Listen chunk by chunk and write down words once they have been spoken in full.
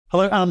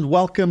Hello and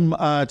welcome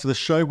to the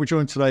show. We're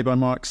joined today by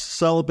Mark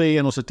Selby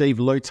and also Dave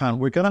Lotan.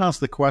 We're going to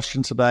ask the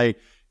question today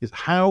is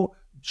how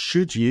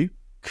should you,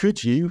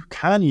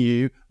 can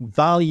you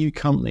value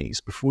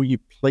companies before you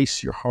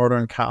place your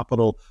hard-earned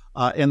capital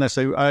in there?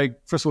 So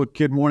first of all,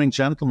 good morning,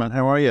 gentlemen.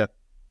 How are you?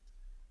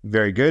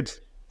 Very good.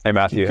 Hey,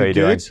 Matthew. How you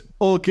doing?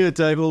 All good,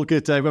 Dave. All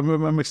good, Dave.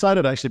 I'm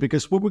excited, actually,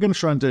 because what we're going to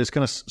try and do is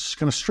kind of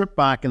strip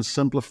back and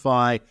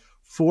simplify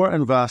for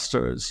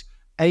investors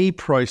a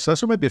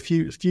process, or maybe a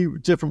few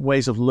different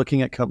ways of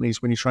looking at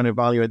companies when you're trying to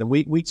evaluate them.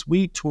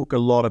 We talk a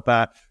lot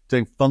about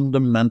doing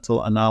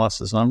fundamental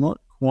analysis, and I'm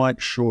not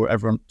quite sure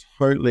everyone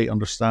totally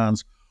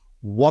understands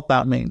what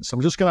that means. So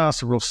I'm just going to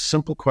ask a real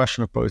simple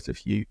question of both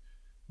of you.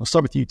 I'll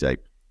start with you, Dave.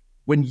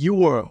 When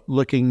you're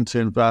looking to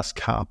invest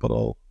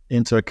capital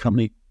into a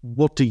company,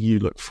 what do you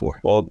look for?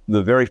 Well,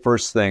 the very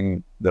first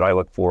thing that I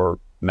look for,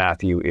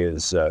 Matthew,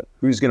 is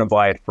who's going to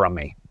buy it from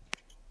me.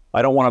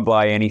 I don't want to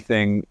buy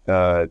anything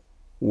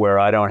where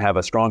I don't have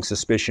a strong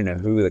suspicion of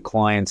who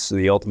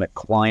the ultimate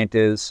client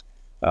is,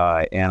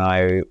 and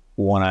I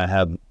want to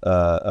have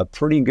a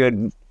pretty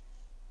good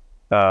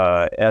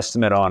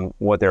estimate on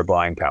what their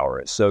buying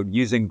power is. So,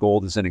 using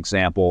gold as an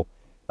example,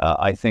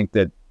 I think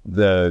that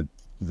the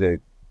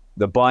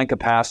buying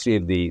capacity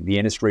of the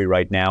industry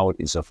right now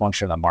is a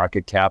function of the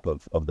market cap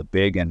of the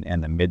big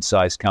and the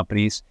mid-sized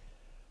companies.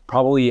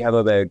 Probably you have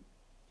about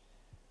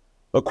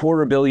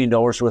 $250 million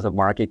worth of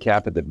market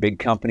cap at the big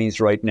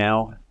companies right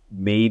now.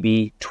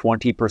 Maybe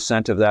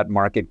 20% of that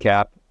market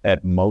cap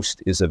at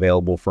most is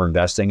available for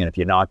investing. And if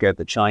you knock out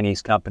the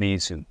Chinese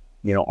companies who,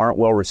 aren't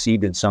well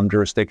received in some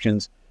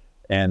jurisdictions,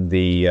 and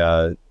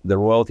the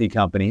royalty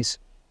companies,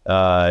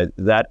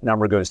 that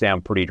number goes down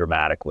pretty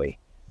dramatically.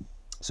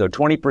 So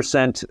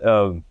 20%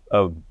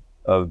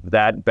 of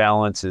that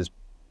balance is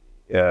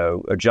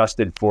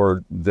adjusted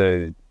for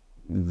the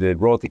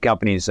royalty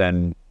companies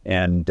and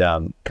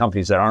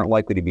companies that aren't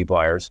likely to be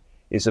buyers.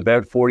 Is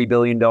about $40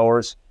 billion.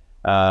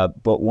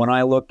 But when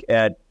I look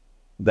at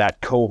that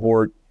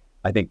cohort,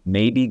 I think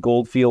maybe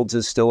Goldfields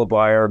is still a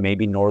buyer.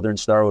 Maybe Northern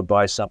Star would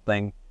buy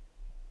something.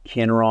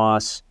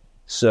 Kinross.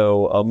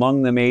 So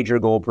among the major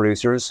gold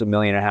producers, 1.5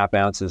 million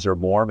ounces or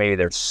more, maybe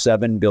there's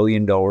 $7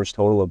 billion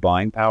total of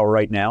buying power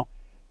right now.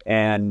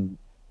 And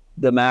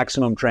the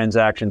maximum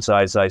transaction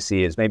size I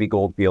see is maybe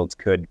Goldfields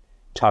could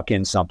tuck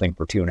in something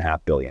for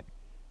 $2.5 billion.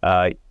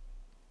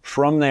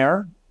 From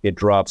there, it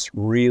drops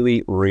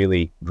really,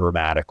 really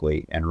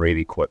dramatically and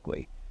really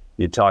quickly.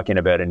 You're talking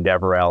about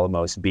Endeavor,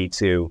 Alamos,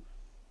 B2,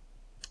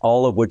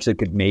 all of which that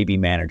could maybe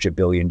manage $1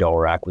 billion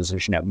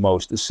acquisition at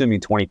most,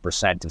 assuming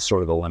 20% is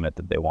sort of the limit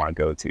that they want to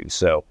go to.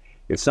 So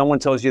if someone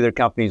tells you their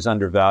company is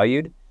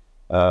undervalued,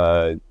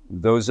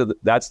 those are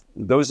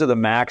the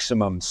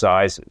maximum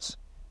sizes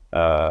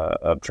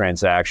of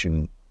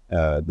transaction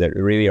that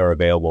really are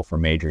available for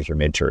majors or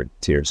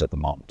mid-tiers at the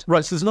moment.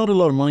 Right, so there's not a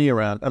lot of money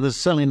around, and there's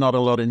certainly not a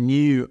lot of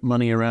new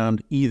money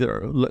around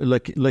either.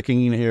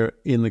 Looking in here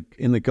in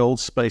the gold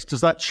space,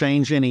 does that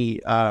change any,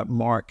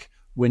 Mark,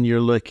 when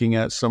you're looking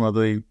at some of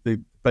the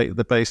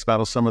base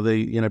metals, some of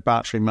the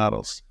battery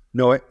metals?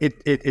 No,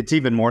 it's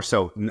even more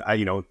so.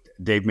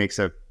 Dave makes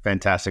a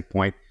fantastic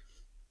point.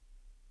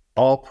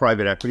 All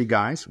private equity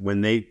guys,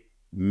 when they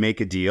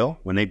make a deal,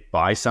 when they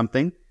buy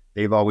something,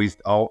 they've always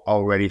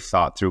already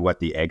thought through what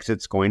the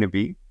exit's going to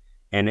be.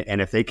 And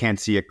if they can't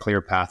see a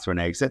clear path to an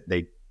exit,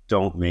 they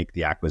don't make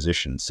the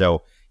acquisition.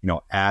 So,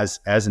 as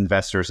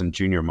investors in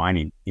junior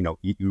mining,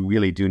 you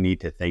really do need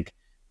to think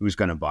who's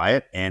going to buy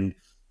it. And,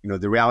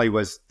 the reality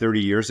was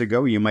 30 years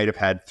ago, you might have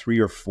had 3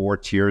 or 4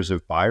 tiers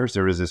of buyers.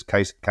 There was this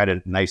kind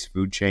of nice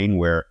food chain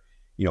where,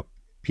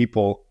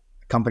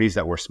 companies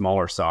that were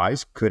smaller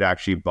size could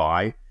actually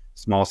buy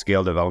small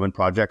scale development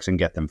projects and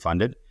get them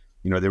funded.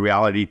 The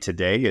reality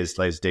today is,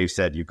 as Dave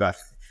said, you've got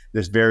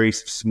this very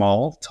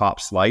small top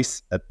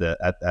slice at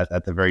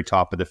the very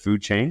top of the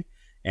food chain,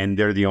 and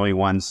they're the only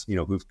ones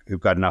who've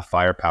got enough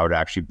firepower to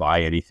actually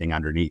buy anything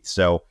underneath.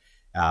 So,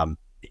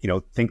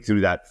 think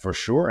through that for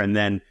sure. And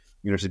then,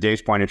 to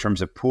Dave's point in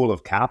terms of pool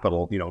of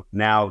capital,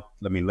 now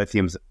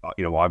lithium's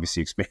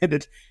obviously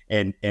expanded,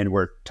 and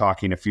we're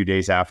talking a few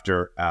days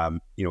after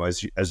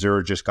as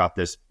Azure just got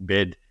this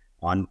bid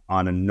on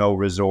a no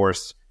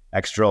resource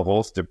X drill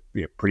holes to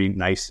pretty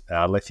nice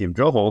lithium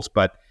drill holes,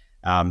 but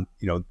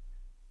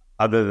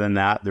other than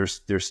that,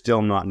 there's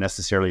still not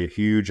necessarily a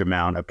huge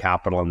amount of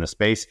capital in the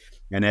space.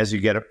 And as you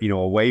get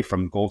away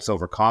from gold,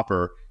 silver,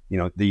 copper,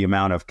 the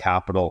amount of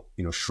capital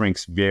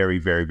shrinks very,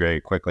 very,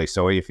 very quickly.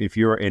 So if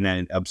you're in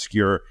an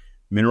obscure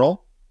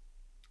mineral,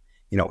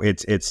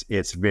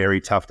 it's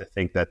very tough to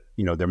think that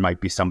there might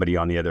be somebody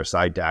on the other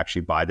side to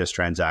actually buy this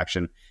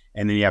transaction,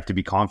 and then you have to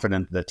be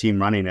confident the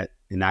team running it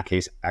in that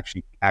case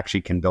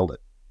actually can build it.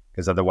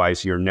 Because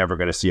otherwise, you're never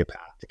going to see a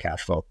path to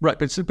cash flow. Right,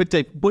 but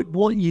Dave,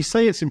 what you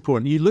say it's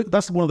important.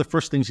 That's one of the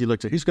first things you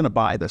look at. Who's going to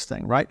buy this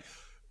thing, right?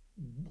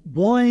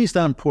 Why is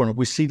that important?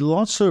 We see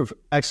lots of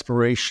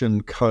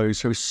exploration codes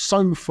who are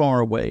so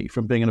far away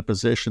from being in a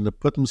position to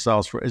put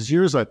themselves for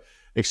Azure's an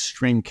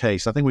extreme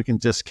case. I think we can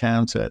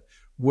discount it,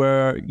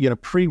 where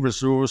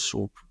pre-resource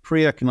or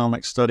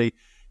pre-economic study,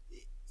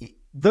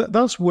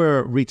 that's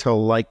where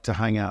retail like to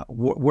hang out,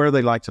 where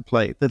they like to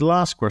play. The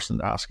last question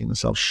they're asking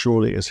themselves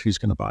surely is who's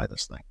going to buy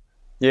this thing.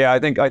 Yeah, I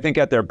think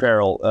at their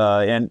peril.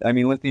 And I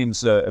mean,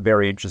 lithium's a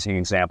very interesting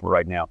example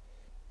right now.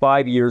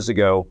 5 years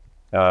ago,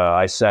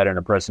 I sat in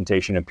a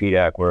presentation at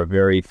PDAC where a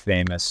very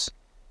famous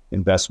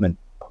investment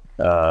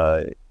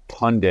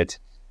pundit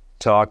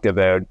talked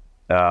about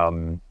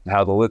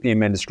how the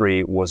lithium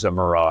industry was a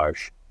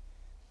mirage.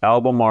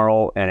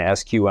 Albemarle and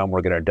SQM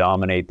were going to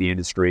dominate the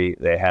industry.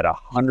 They had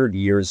 100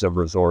 years of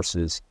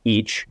resources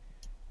each.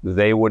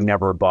 They would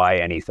never buy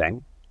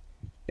anything.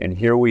 And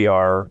here we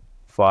are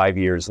 5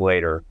 years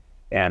later,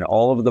 and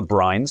all of the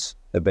brines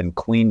have been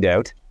cleaned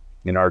out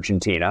in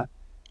Argentina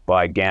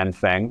by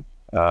Ganfeng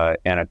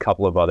and a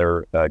couple of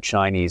other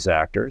Chinese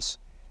actors.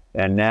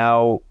 And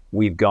now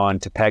we've gone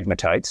to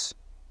pegmatites.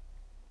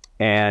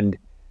 And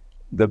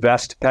the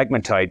best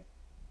pegmatite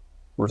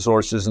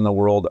resources in the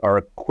world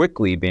are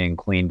quickly being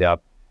cleaned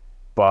up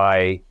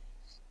by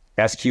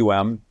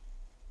SQM,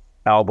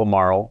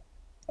 Albemarle,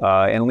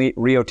 and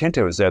Rio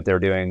Tinto is out there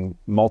doing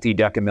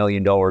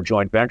multi-decamillion-dollar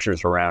joint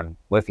ventures around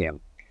lithium.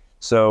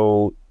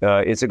 So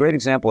it's a great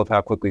example of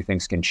how quickly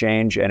things can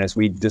change. And as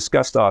we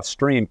discussed off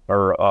screen,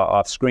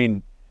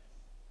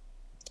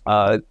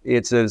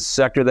 it's a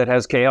sector that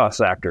has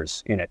chaos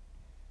actors in it.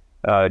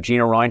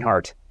 Gina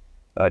Reinhardt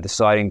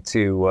deciding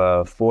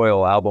to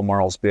foil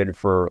Albemarle's bid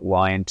for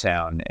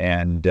Liontown,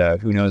 and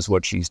who knows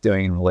what she's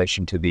doing in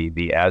relation to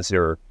the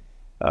Azure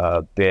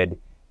bid.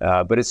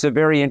 But it's a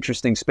very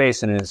interesting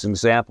space, and it's an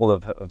example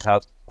of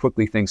how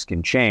quickly things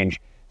can change.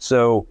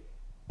 So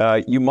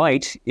you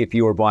might, if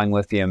you were buying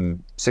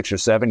lithium 6 or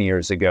 7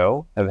 years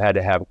ago, have had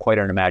to have quite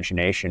an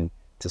imagination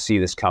to see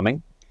this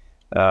coming.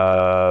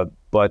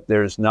 But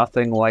there's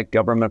nothing like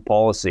government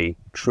policy,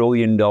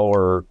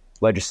 trillion-dollar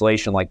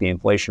legislation like the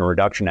Inflation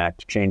Reduction Act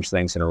to change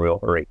things in a real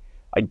hurry.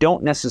 I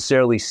don't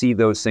necessarily see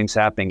those things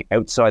happening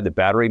outside the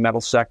battery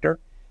metal sector.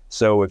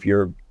 So if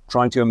you're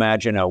trying to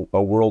imagine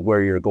a world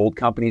where your gold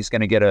company is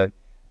going to get a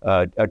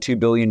 $2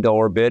 billion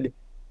bid,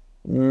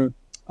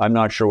 I'm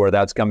not sure where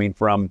that's coming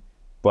from.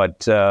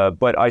 But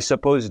I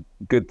suppose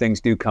good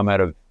things do come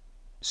out of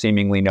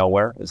seemingly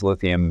nowhere, as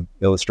lithium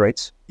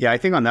illustrates. Yeah, I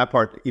think on that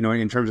part,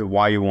 in terms of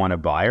why you want a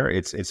buyer,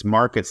 it's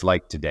markets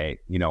like today.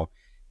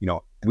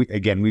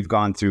 We've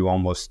gone through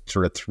almost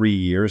sort of 3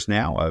 years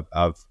now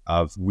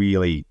of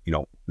really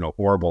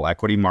horrible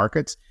equity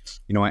markets,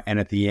 and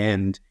at the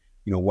end,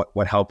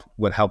 what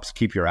helps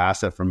keep your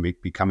asset from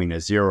becoming a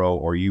zero,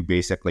 or you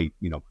basically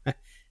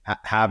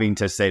having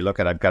to say, look,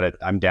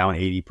 I'm down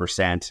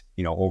 80%,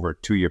 over a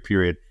 2 year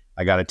period.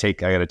 I got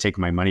to take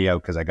my money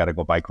out because I got to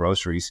go buy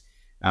groceries.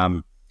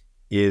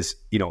 Is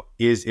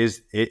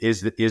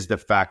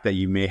the fact that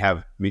you may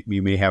have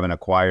an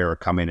acquirer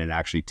come in and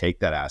actually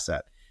take that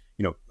asset.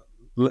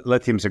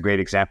 Lithium's a great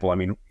example. I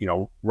mean,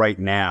 right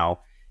now,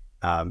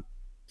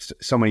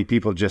 so many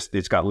people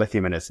it's got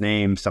lithium in its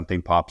name.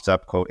 Something pops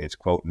up, it's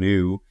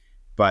new,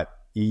 but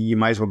you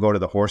might as well go to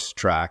the horse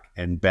track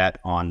and bet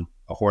on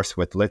a horse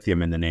with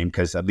lithium in the name,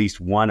 because at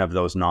least one of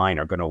those 9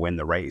 are going to win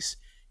the race.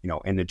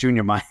 In the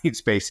junior mining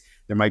space,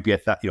 there might be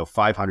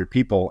 500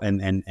 people,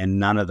 and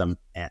none of them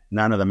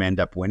end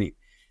up winning.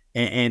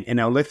 And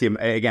now lithium,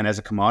 again, as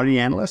a commodity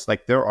analyst,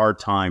 like there are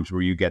times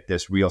where you get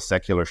this real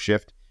secular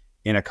shift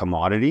in a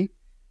commodity.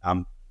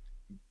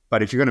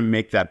 But if you're going to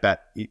make that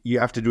bet, you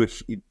have to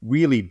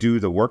really do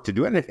the work to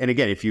do it. And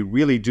again, if you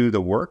really do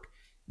the work,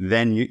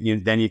 then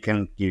you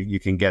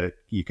can get it,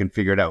 you can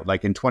figure it out.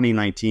 Like in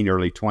 2019,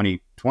 early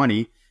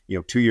 2020,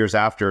 2 years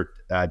after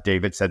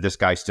David said this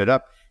guy stood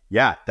up.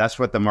 Yeah, that's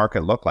what the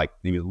market looked like.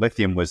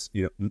 Lithium was,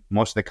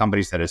 most of the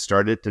companies that had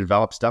started to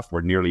develop stuff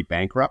were nearly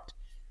bankrupt.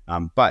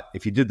 But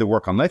if you did the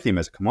work on lithium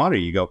as a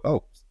commodity, you go,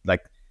 oh,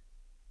 like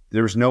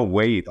there's no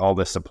way all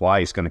the supply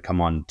is going to come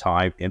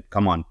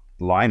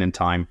online in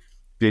time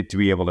to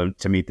be able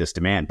to meet this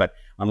demand. But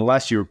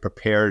unless you're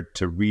prepared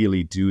to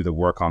really do the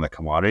work on the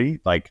commodity,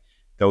 like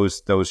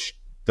those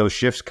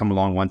shifts come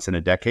along once in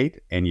a decade,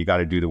 and you got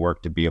to do the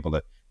work to be able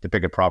to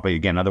pick it properly.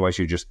 Again, otherwise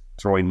you're just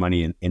throwing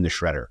money in the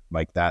shredder.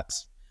 Like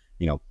that's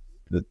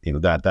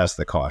that's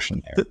the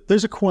caution there.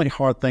 Those are quite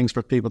hard things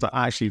for people to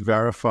actually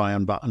verify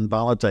and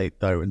validate,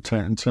 though, in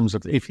terms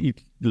of, if you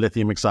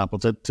lithium example,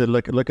 to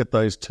look at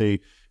those two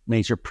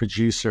major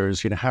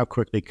producers, how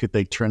quickly could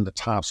they turn the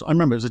taps? I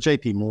remember it was a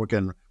JP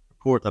Morgan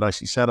report that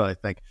actually said it, I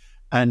think,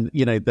 and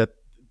that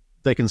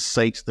they can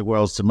sate the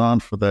world's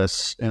demand for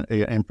this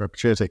in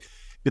perpetuity.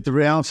 But the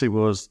reality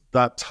was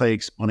that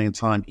takes money and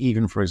time,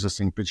 even for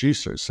existing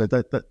producers. So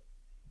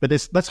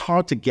that's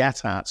hard to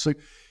get at. So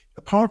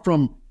apart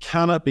from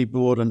can it be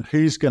bought and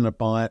who's going to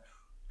buy it,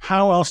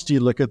 how else do you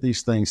look at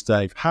these things,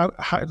 Dave?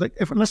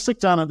 Let's stick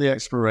down at the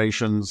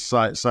exploration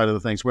side of the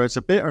things, where it's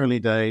a bit early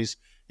days.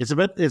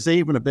 It's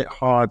even a bit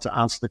hard to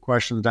answer the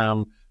question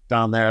down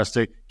there as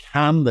to,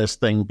 can this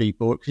thing be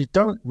bought? Because you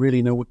don't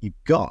really know what you've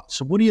got.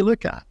 So what do you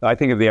look at? I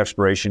think of the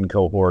exploration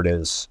cohort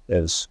as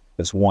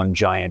one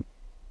giant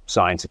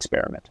science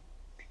experiment.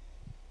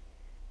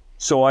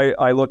 So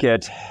I look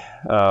at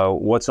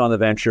what's on the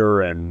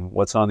venture and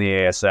what's on the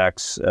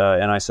ASX,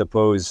 and I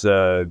suppose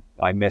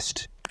I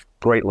missed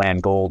Great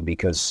Land Gold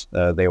because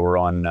they were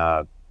on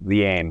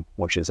the AIM,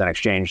 which is an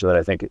exchange that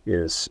I think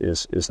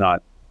is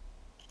not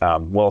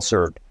well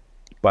served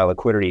by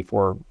liquidity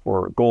for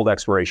gold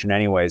exploration,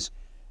 anyways.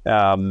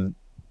 And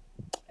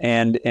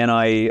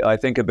I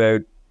think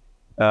about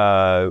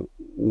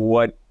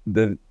what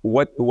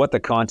the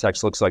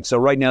context looks like. So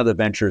right now the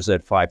venture's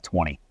at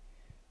 520.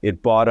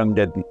 It bottomed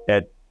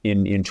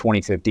in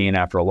 2015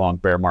 after a long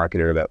bear market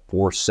at about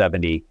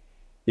 470.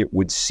 It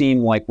would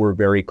seem like we're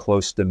very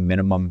close to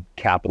minimum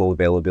capital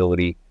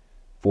availability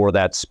for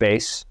that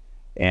space,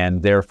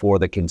 and therefore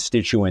the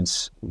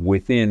constituents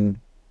within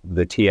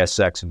the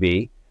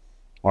TSXV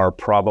are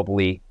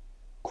probably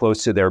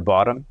close to their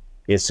bottom.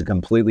 It's a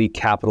completely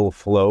capital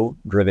flow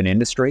driven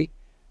industry,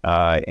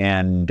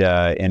 and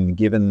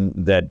given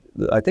that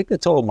I think the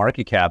total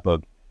market cap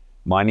of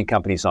mining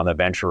companies on the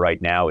venture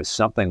right now is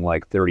something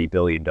like $30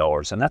 billion,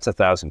 and that's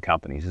 1,000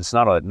 companies. It's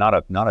not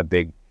a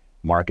big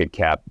market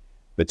cap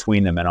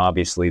between them, and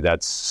obviously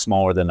that's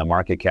smaller than the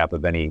market cap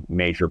of any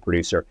major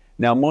producer.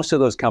 Now, most of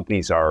those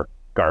companies are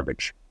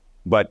garbage,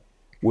 but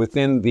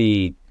within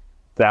the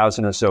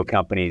 1,000 or so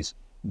companies,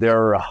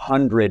 there are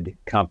 100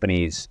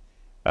 companies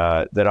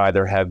that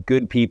either have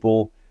good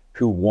people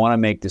who want to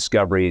make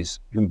discoveries,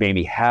 who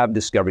maybe have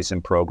discoveries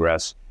in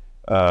progress,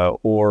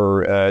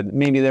 or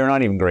maybe they're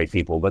not even great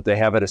people, but they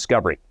have a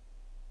discovery.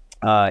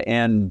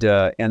 And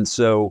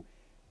so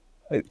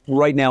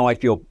right now I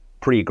feel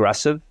pretty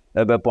aggressive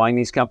about buying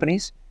these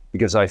companies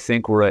because I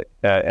think we're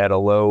at a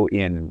low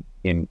in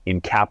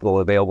capital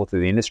available to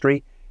the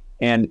industry.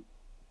 And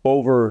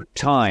over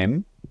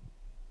time,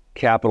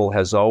 capital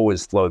has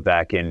always flowed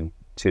back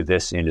into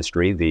this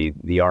industry,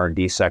 the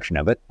R&D section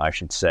of it, I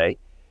should say.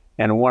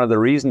 And one of the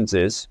reasons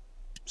is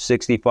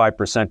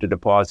 65% of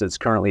deposits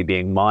currently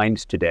being mined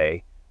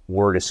today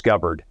were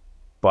discovered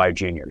by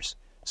juniors.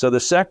 So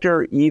the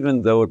sector,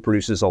 even though it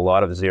produces a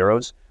lot of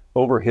zeros,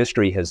 over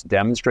history has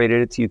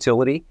demonstrated its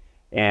utility,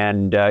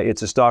 and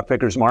it's a stock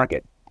picker's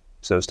market.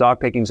 So stock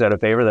picking's out of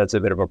favor. That's a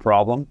bit of a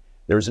problem.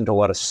 There isn't a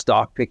lot of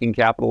stock picking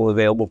capital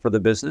available for the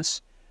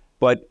business,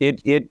 but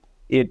it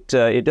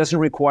doesn't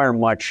require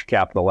much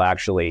capital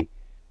actually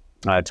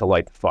to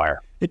light the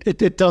fire.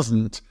 It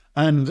doesn't.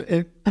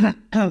 And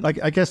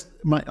I guess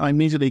I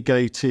immediately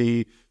go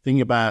to thinking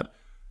about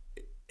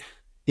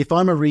if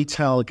I'm a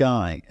retail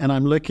guy and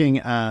I'm looking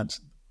at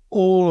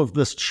all of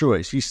this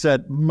choice, you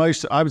said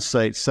I would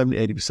say it's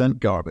 70, 80%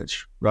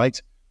 garbage,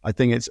 right? I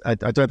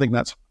don't think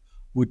that's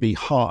would be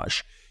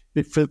harsh.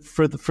 But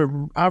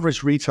for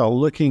average retail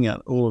looking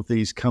at all of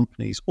these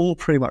companies, all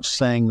pretty much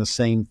saying the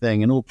same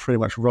thing and all pretty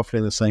much roughly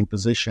in the same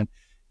position,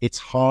 it's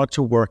hard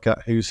to work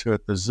out who's who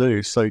at the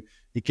zoo. So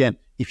again,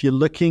 if you're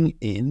looking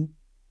in,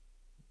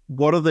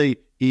 what are the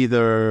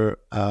either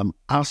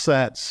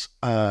assets,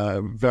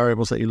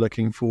 variables that you're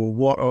looking for?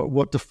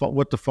 What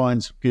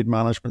defines good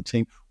management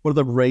team? What are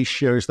the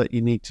ratios that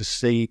you need to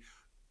see?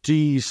 Do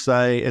you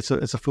say it's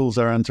a fool's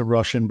errand to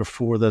rush in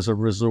before there's a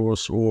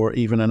resource or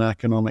even an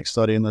economic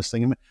study in this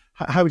thing? I mean,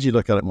 how would you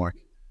look at it, Mark?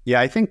 Yeah,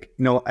 I think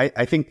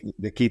I think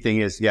the key thing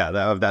is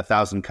of that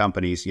 1,000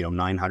 companies,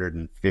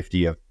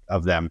 950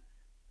 of them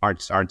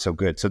aren't so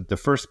good. So the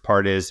first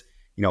part is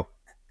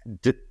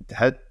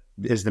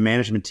has the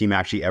management team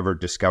actually ever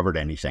discovered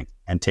anything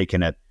and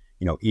taken it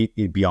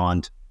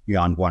beyond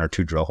one or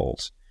two drill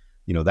holes?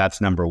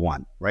 That's number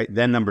one, right?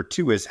 Then number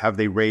two is have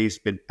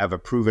a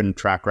proven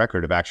track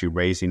record of actually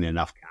raising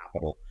enough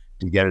capital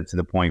to get it to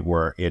the point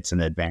where it's an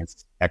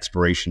advanced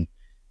exploration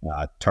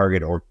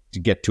target or to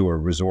get to a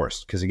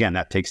resource? Because again,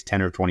 that takes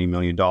 $10 or $20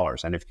 million.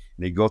 And if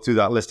they go through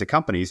that list of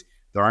companies,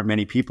 there aren't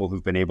many people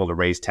who've been able to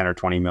raise $10 or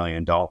 $20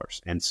 million.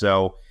 And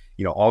so,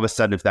 all of a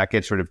sudden, if that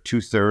gets rid of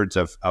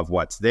 2/3 of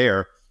what's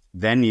there,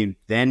 then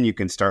you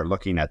can start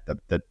looking at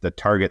the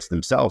targets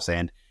themselves.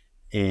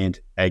 And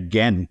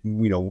again,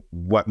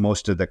 what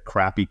most of the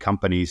crappy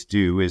companies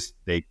do is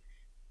they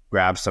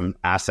grab some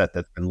asset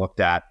that's been looked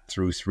at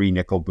through 3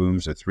 nickel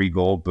booms or 3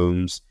 gold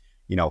booms.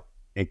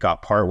 It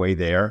got partway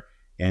there,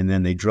 and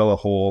then they drill a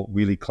hole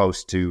really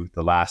close to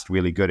the last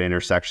really good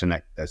intersection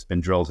that's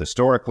been drilled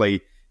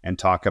historically, and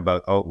talk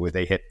about where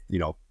they hit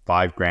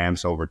 5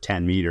 grams over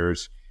 10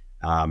 meters,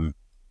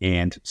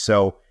 and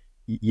so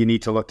you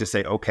need to look to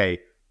say, okay,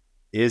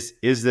 is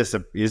this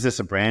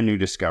a brand new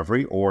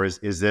discovery, or is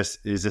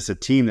this a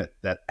team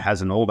that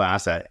has an old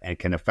asset and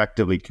can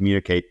effectively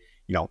communicate?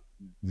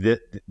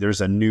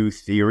 There's a new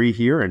theory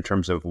here in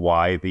terms of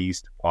why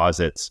these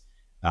deposits,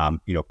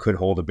 could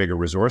hold a bigger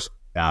resource.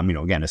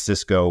 Again, a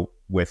Cisco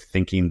with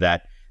thinking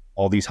that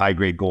all these high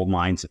grade gold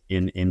mines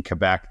in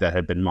Quebec that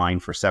had been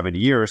mined for 70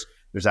 years,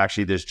 there's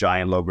actually this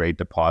giant low grade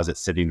deposit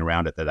sitting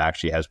around it that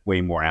actually has way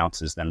more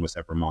ounces than was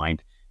ever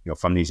mined,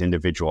 from these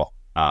individual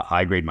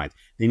high grade mines.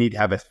 They need to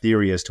have a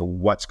theory as to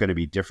what's going to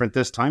be different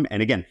this time,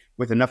 and again,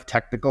 with enough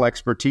technical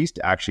expertise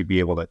to actually be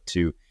able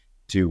to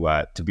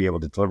be able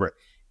to deliver it.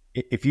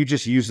 If you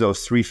just use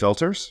those 3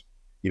 filters,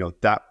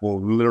 that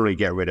will literally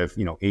get rid of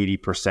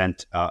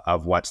 80%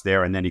 of what's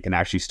there, and then you can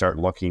actually start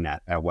looking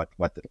at what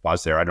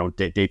was there. I don't,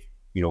 Dave,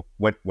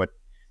 what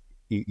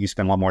you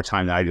spend a lot more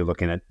time than I do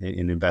looking at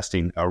in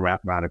investing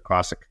around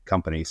across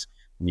companies.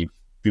 And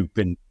you've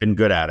been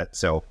good at it.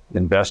 So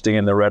investing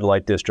in the red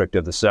light district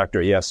of the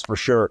sector, yes, for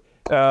sure.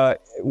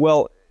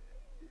 Well,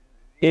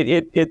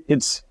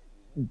 it's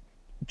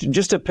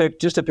just to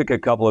pick a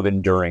couple of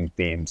enduring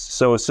themes.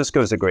 So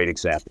Cisco is a great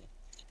example.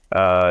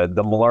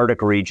 The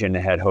Malartic region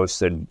had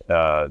hosted,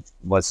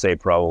 let's say,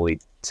 probably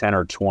 10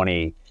 or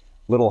 20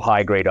 little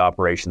high-grade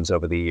operations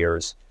over the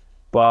years.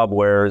 Bob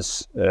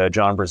Wares,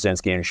 John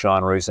Brzezinski, and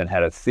Sean Rusin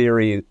had a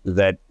theory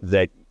that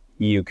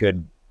you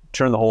could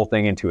turn the whole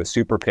thing into a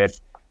super pit,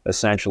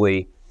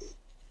 essentially,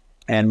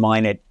 and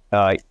mine it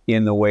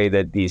in the way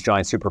that these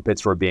giant super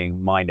pits were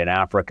being mined in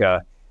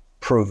Africa,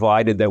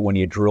 provided that when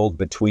you drilled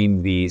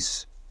between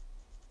these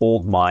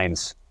old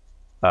mines,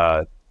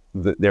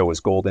 there was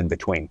gold in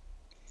between.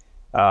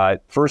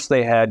 First,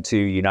 they had to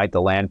unite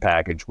the land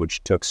package,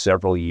 which took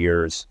several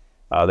years.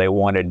 They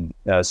wanted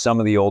some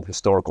of the old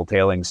historical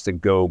tailings to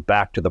go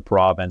back to the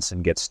province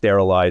and get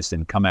sterilized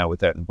and come out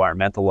without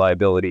environmental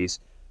liabilities.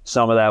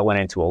 Some of that went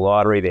into a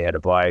lottery. They had to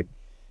buy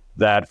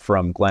that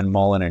from Glenn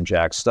Mullen and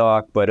Jack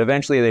Stock. But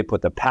eventually they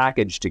put the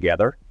package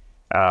together.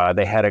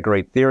 They had a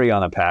great theory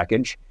on the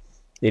package.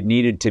 It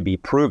needed to be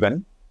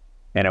proven,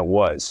 and it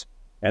was.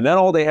 And then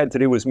all they had to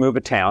do was move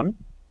a town,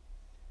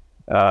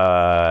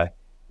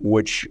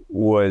 which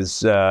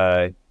was,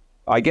 I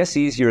guess,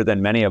 easier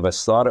than many of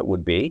us thought it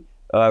would be.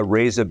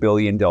 Raise $1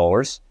 billion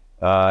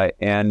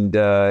and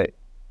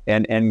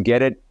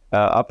get it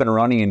up and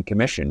running and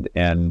commissioned,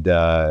 and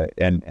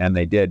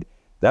they did.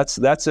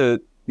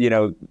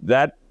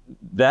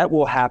 That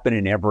will happen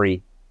in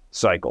every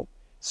cycle.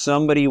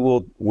 Somebody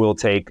will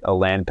take a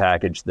land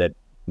package that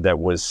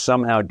was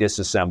somehow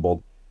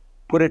disassembled,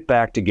 put it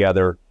back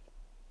together,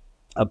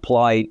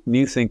 apply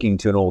new thinking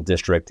to an old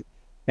district,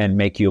 and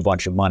make you a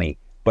bunch of money.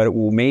 But it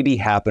will maybe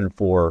happen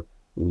for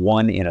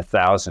 1 in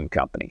 1,000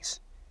 companies.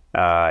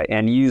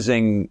 And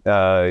using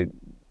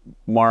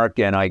Mark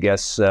and I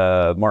guess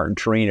Martin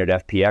Tureen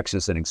at FPX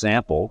as an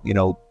example,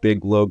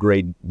 big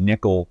low-grade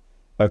nickel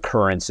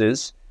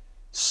occurrences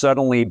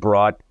suddenly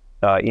brought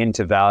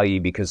into value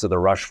because of the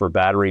rush for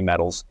battery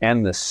metals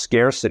and the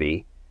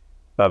scarcity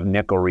of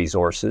nickel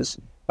resources.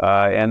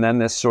 And then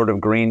this sort of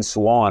green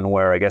swan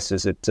where, I guess,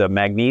 is it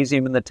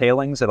magnesium in the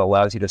tailings that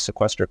allows you to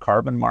sequester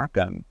carbon, Mark?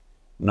 I'm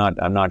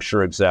not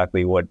sure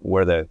exactly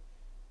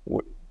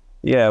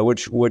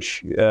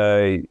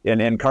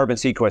and carbon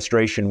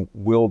sequestration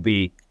will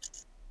be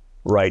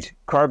right.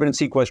 Carbon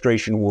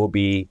sequestration will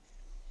be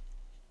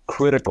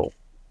critical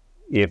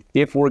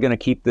if we're going to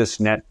keep this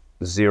net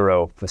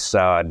zero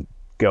facade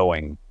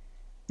going.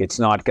 It's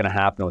not going to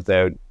happen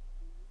without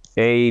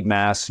A,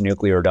 mass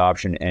nuclear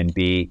adoption, and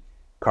B,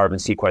 carbon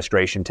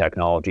sequestration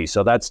technology.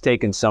 So that's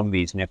taken some of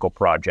these nickel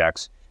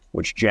projects,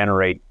 which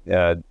generate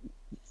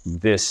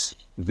this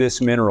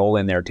mineral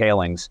in their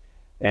tailings,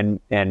 and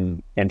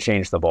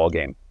change the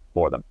ballgame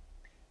for them.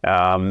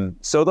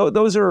 So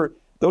those are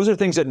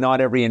things that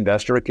not every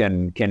investor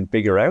can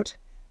figure out.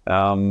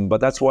 But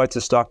that's why it's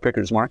a stock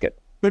picker's market.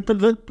 But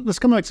let's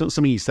come back to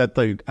something you said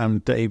though,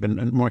 Dave,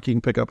 and Mark, you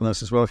can pick up on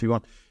this as well if you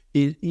want.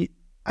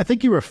 I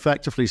think you were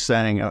effectively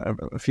saying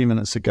a few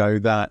minutes ago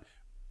that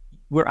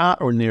we're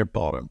at or near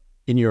bottom,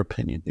 in your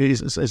opinion.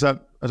 Is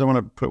that, I don't want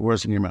to put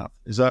words in your mouth,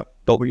 is that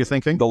what you're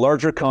thinking? The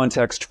larger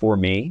context for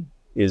me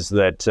is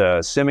that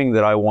assuming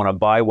that I want to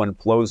buy when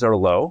flows are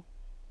low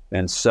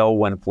and sell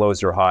when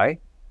flows are high,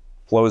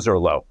 flows are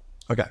low.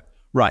 Okay,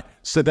 right.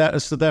 So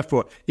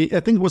therefore, I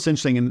think what's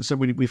interesting, and so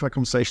we've had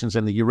conversations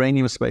in the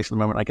uranium space at the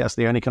moment. I guess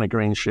the only kind of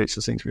green shoots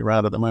that seem to be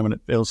around at the moment,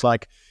 it feels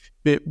like.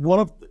 But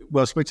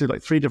I spoke to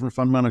like 3 different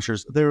fund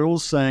managers. They're all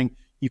saying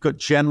you've got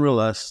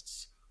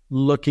generalists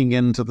looking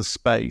into the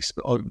space.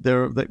 They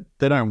don't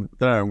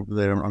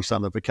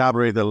understand the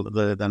vocabulary,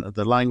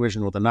 the language,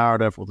 or the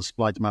narrative, or the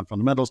supply demand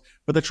fundamentals.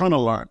 But they're trying to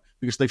learn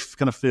because they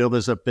kind of feel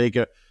there's a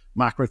bigger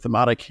macro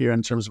thematic here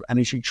in terms of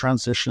energy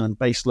transition and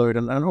baseload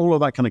and all of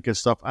that kind of good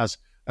stuff as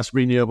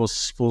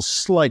renewables fall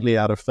slightly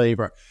out of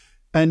favor.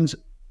 And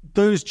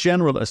those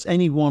generalists,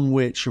 any one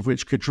of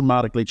which could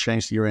dramatically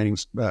change the uranium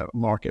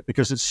market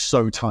because it's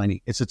so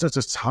tiny. It's just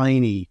a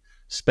tiny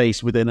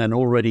space within an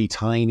already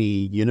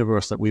tiny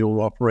universe that we all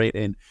operate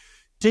in.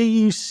 Do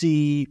you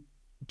see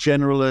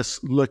generalists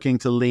looking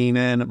to lean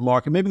in,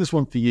 Mark? And maybe this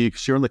one for you,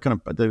 because you're on the kind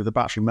of the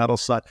battery metal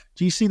side.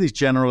 Do you see these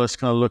generalists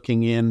kind of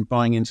looking in,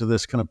 buying into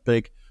this kind of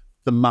big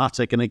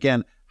thematic? And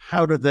again,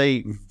 how do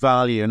they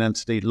value an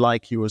entity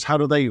like yours? How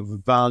do they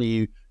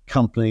value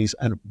companies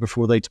and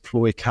before they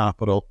deploy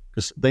capital?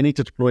 Because they need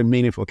to deploy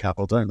meaningful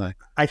capital, don't they?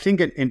 I think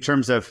in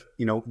terms of,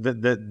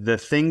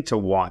 the thing to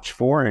watch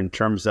for in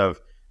terms of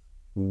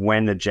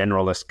when the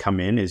generalists come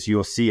in is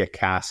you'll see a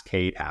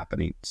cascade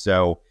happening.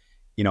 So,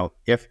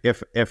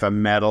 if a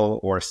metal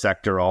or a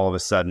sector all of a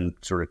sudden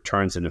sort of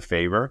turns into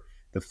favor,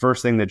 the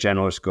first thing the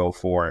generalists go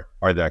for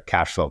are the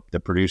cash flow, the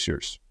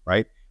producers,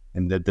 right?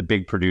 and the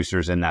big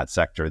producers in that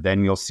sector.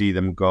 Then you'll see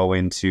them go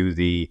into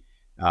the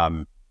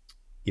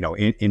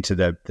into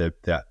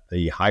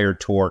the higher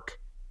torque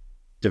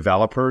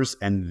developers,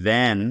 and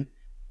then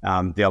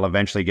they'll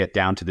eventually get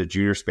down to the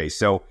junior space.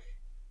 So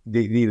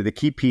the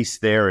key piece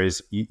there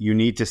is you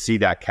need to see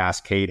that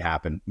cascade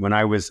happen. When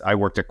I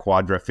worked at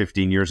Quadra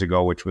 15 years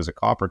ago, which was a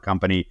copper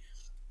company,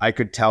 I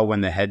could tell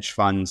when the hedge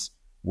funds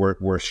were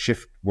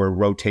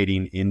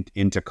rotating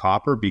into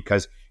copper,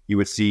 because you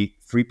would see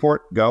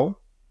Freeport go.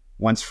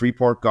 Once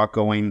Freeport got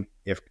going,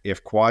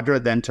 if Quadra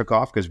then took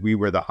off, because we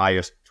were the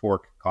highest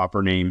torque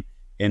copper name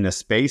in the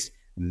space,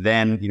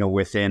 then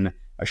within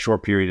a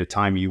short period of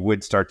time, you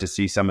would start to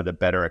see some of the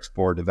better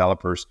explorer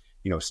developers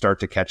start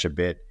to catch a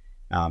bit.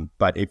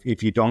 But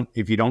if you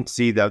don't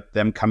see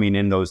them coming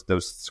in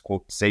those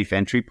quote safe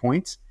entry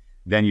points,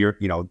 then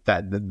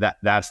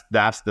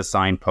that's the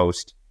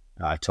signpost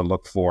to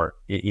look for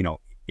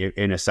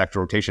in a sector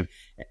rotation.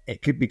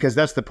 Because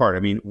that's the part. I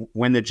mean,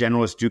 when the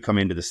generalists do come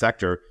into the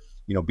sector,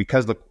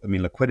 because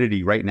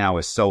liquidity right now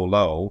is so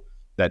low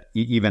that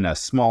even a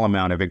small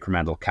amount of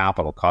incremental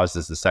capital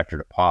causes the sector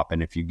to pop.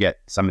 And if you get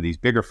some of these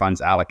bigger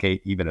funds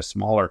allocate even a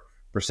smaller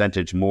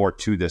percentage more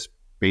to this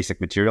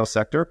basic material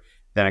sector,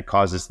 then it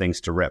causes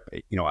things to rip.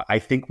 I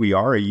think we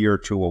are a year or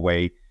two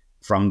away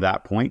from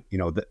that point.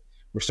 That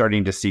we're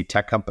starting to see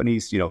tech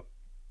companies,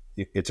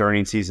 it's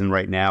earnings season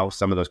right now.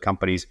 Some of those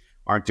companies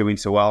aren't doing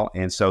so well.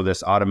 And so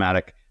this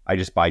automatic, I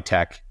just buy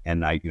tech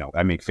and I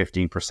make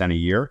 15% a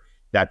year.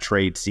 That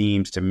trade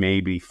seems to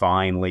maybe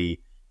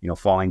finally,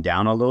 falling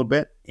down a little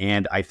bit.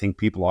 And I think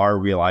people are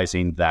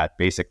realizing that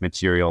basic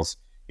materials,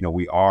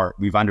 we've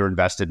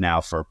underinvested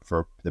now for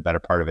the better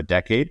part of a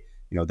decade,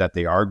 that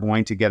they are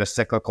going to get a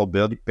cyclical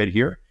bid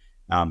here.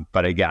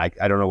 But again,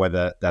 I don't know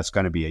whether that's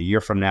going to be a year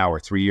from now or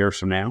 3 years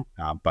from now.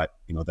 But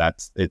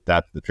that's it.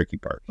 That's the tricky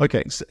part.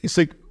 Okay.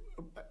 So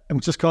I'm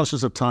just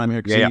conscious of time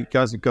here, because you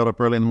guys have got up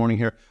early in the morning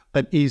here.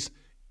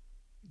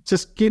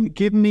 Just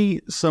give me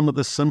some of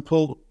the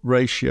simple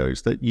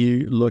ratios that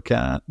you look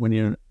at when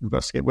you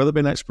investigate, whether it be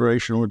an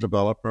exploration or a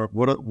developer.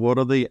 What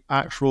are the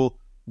actual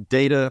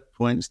data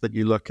points that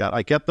you look at?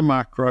 I get the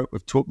macro.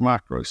 We've talked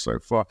macro so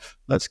far.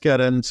 Let's get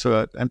into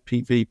it.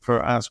 NPV per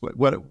asset.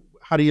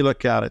 How do you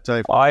look at it,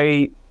 Dave?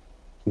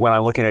 When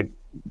I'm looking at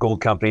gold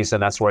companies,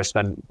 and that's where I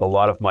spend a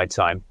lot of my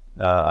time.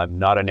 I'm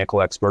not a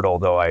nickel expert,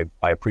 although I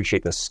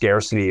appreciate the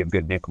scarcity of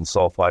good nickel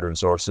sulfide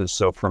resources.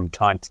 So from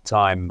time to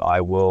time, I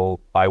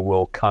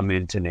will come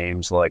into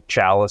names like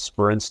Chalice,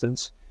 for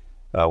instance,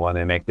 when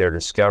they make their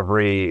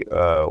discovery,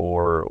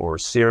 or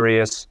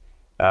Sirius.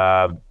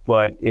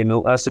 But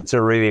unless it's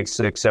a really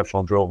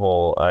exceptional drill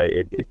hole,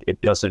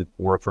 it doesn't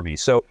work for me.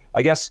 So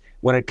I guess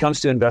when it comes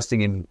to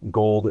investing in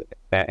gold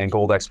and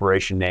gold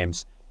exploration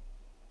names,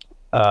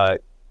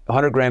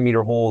 100 gram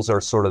meter holes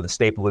are sort of the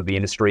staple of the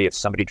industry. If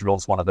somebody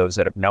drills one of those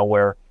out of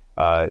nowhere,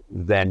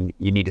 then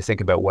you need to think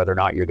about whether or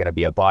not you're going to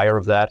be a buyer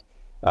of that.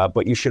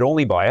 But you should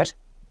only buy it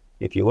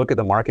if you look at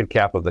the market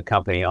cap of the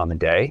company on the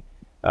day,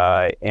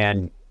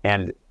 and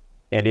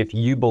if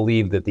you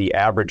believe that the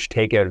average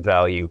takeout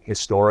value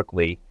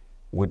historically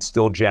would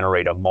still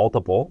generate a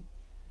multiple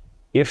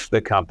if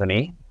the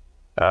company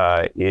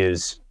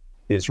is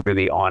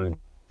really on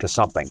to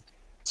something.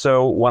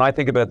 So when I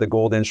think about the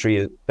gold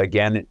industry,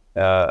 again,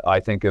 I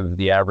think of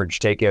the average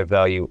takeout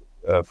value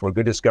for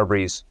good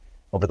discoveries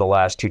over the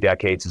last 2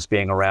 decades as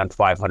being around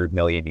 $500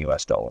 million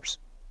US.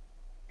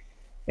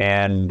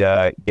 And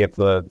if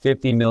a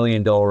 $50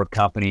 million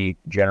company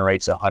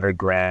generates a 100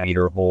 gram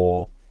meter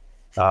hole,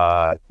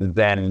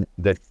 then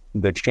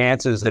the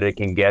chances that it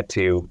can get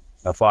to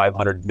a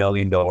 $500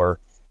 million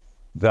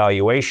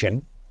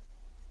valuation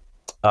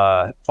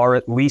are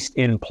at least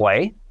in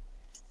play.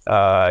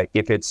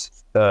 If it's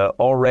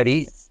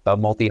already a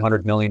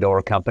multi-$100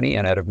 million company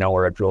and out of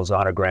nowhere it drills a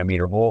 100 gram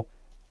meter hole,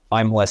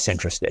 I'm less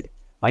interested.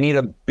 I need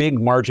a big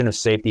margin of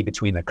safety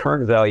between the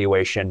current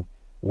valuation,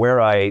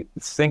 where I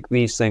think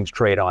these things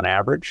trade on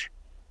average,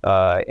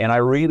 and I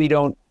really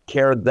don't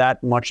care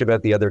that much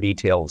about the other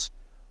details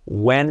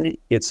when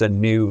it's a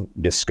new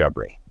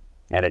discovery.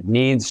 And it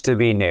needs to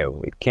be new.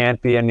 It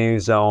can't be a new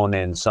zone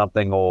in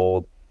something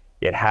old.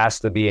 It has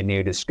to be a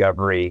new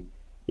discovery.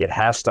 It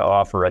has to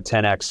offer a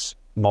 10x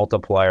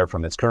multiplier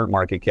from its current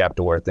market cap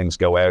to where things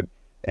go out,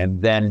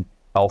 and then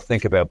I'll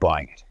think about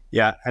buying it.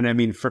 Yeah, and I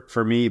mean,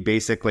 for me,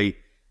 basically,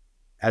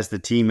 has the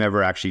team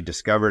ever actually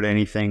discovered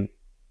anything?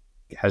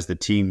 Has the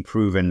team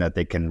proven that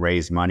they can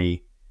raise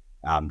money?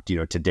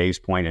 To Dave's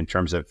point, in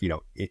terms of,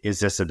 is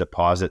this a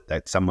deposit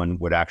that someone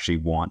would actually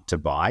want to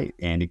buy?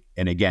 And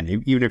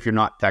again, even if you're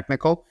not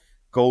technical,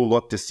 go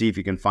look to see if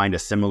you can find a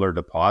similar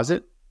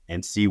deposit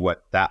and see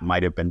what that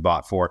might have been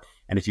bought for.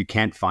 And if you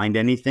can't find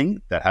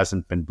anything that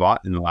hasn't been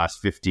bought in the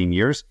last 15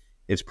 years,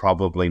 it's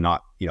probably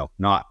not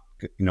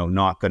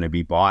going to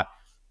be bought.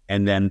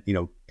 And then,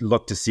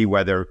 look to see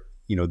whether,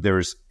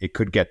 it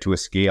could get to a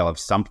scale of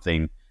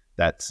something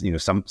that's,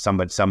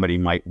 somebody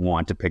might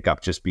want to pick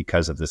up just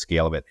because of the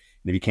scale of it.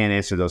 And if you can't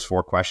answer those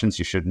 4 questions,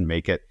 you shouldn't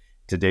make it.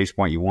 To Dave's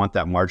point, you want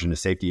that margin of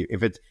safety.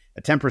 If it's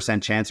a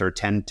 10% chance or a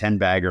 10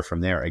 bagger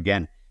from there,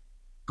 again,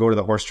 go to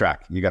the horse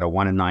track. You got a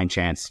 1 in 9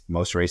 chance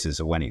most races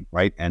of winning,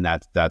 right? And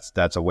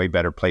that's a way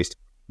better place to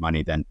put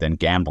money than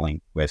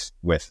gambling with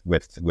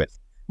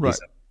right.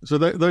 So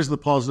those are the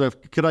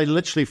positive. Could I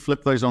literally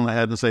flip those on the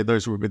head and say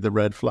those would be the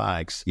red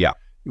flags? Yeah.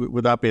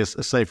 Would that be a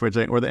safer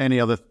thing? Or are there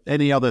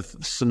any other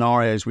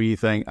scenarios where you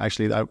think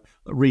actually that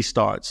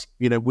restarts?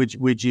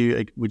 Would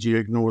you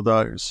ignore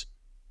those?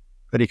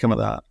 How do you come at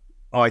that?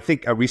 Oh, I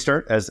think a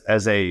restart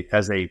as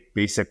a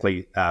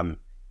basically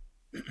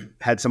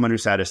had someone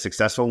who's had a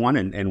successful one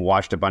and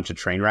watched a bunch of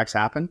train wrecks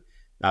happen.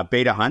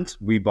 Beta Hunt,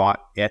 we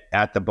bought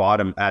at the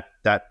bottom at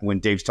that when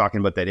Dave's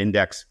talking about that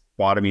index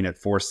bottoming at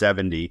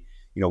 470.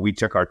 We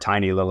took our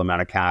tiny little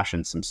amount of cash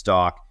and some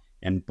stock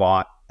and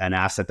bought an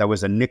asset that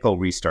was a nickel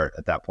restart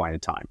at that point in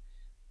time.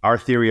 Our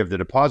theory of the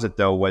deposit,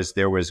 though, was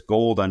there was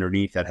gold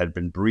underneath that had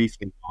been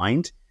briefly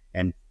mined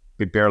and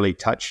barely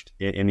touched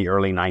in the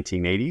early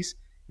 1980s,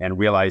 and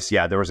realized,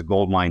 there was a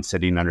gold mine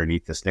sitting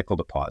underneath this nickel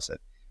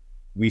deposit.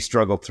 We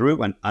struggled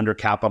through and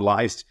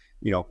undercapitalized,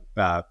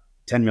 $10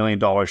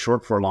 million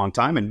short for a long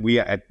time. And we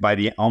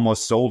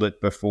almost sold it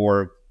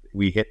before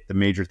we hit the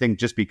major thing,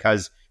 just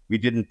because we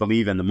didn't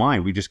believe in the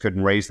mine. We just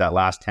couldn't raise that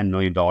last $10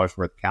 million worth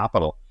of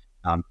capital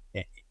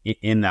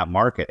in that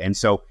market. And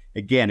so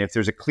again, if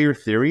there's a clear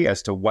theory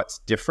as to what's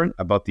different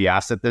about the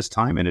asset this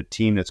time and a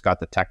team that's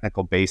got the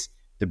technical base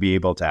to be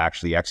able to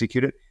actually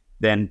execute it,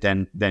 then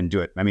do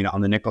it. I mean,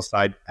 on the nickel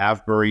side,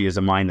 Avebury is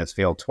a mine that's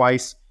failed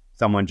twice.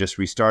 Someone just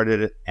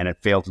restarted it, and it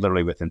failed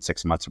literally within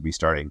 6 months of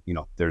restarting.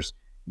 There's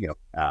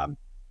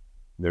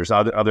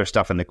other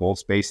stuff in the gold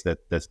space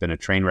that's been a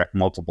train wreck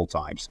multiple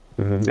times.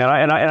 Mm-hmm.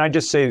 And I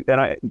just say,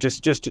 and I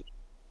just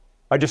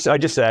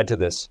add to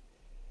this.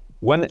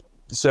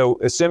 So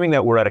assuming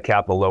that we're at a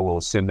capital low, we'll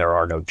assume there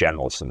are no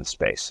generalists in the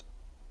space,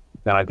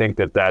 and I think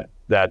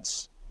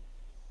that's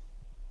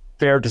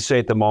fair to say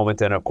at the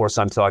moment. And of course,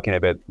 I'm talking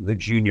about the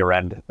junior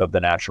end of the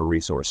natural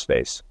resource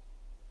space.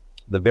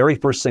 The very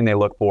first thing they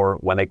look for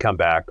when they come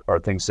back are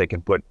things they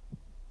can put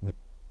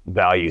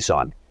values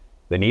on.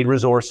 They need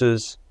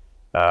resources.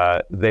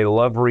 They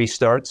love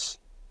restarts.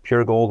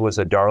 Pure Gold was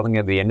a darling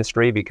of the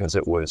industry because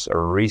it was a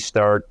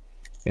restart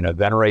in a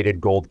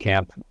venerated gold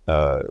camp,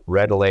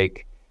 Red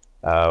Lake,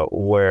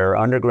 where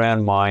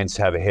underground mines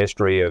have a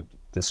history of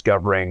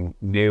discovering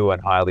new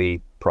and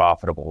highly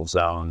profitable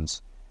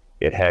zones.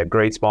 It had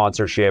great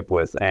sponsorship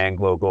with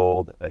Anglo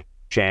Gold,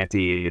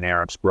 Shanty, and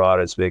Arab Sprott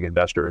as big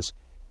investors.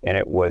 And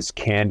it was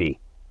candy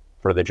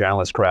for the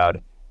generalist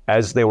crowd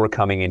as they were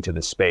coming into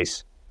the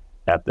space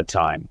at the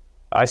time.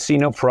 I see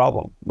no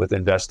problem with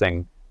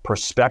investing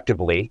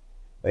prospectively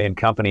in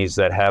companies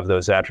that have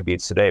those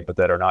attributes today, but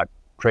that are not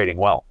trading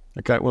well.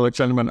 Okay, well,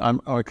 gentlemen,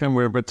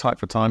 we're a bit tight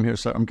for time here,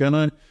 so I'm going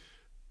to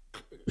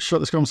shut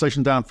this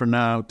conversation down for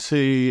now.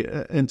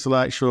 To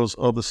intellectuals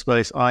of the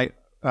space I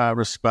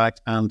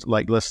respect and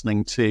like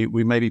listening to,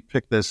 we maybe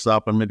pick this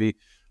up and maybe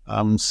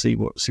see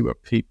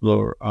what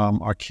people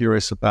are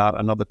curious about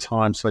another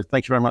time. So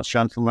thank you very much,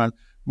 gentlemen.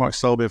 Mark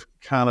Selby of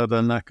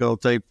Canada Nickel,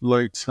 Dave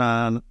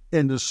Lutan,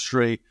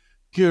 industry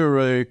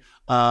guru.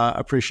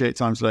 Appreciate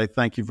time today.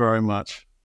 Thank you very much.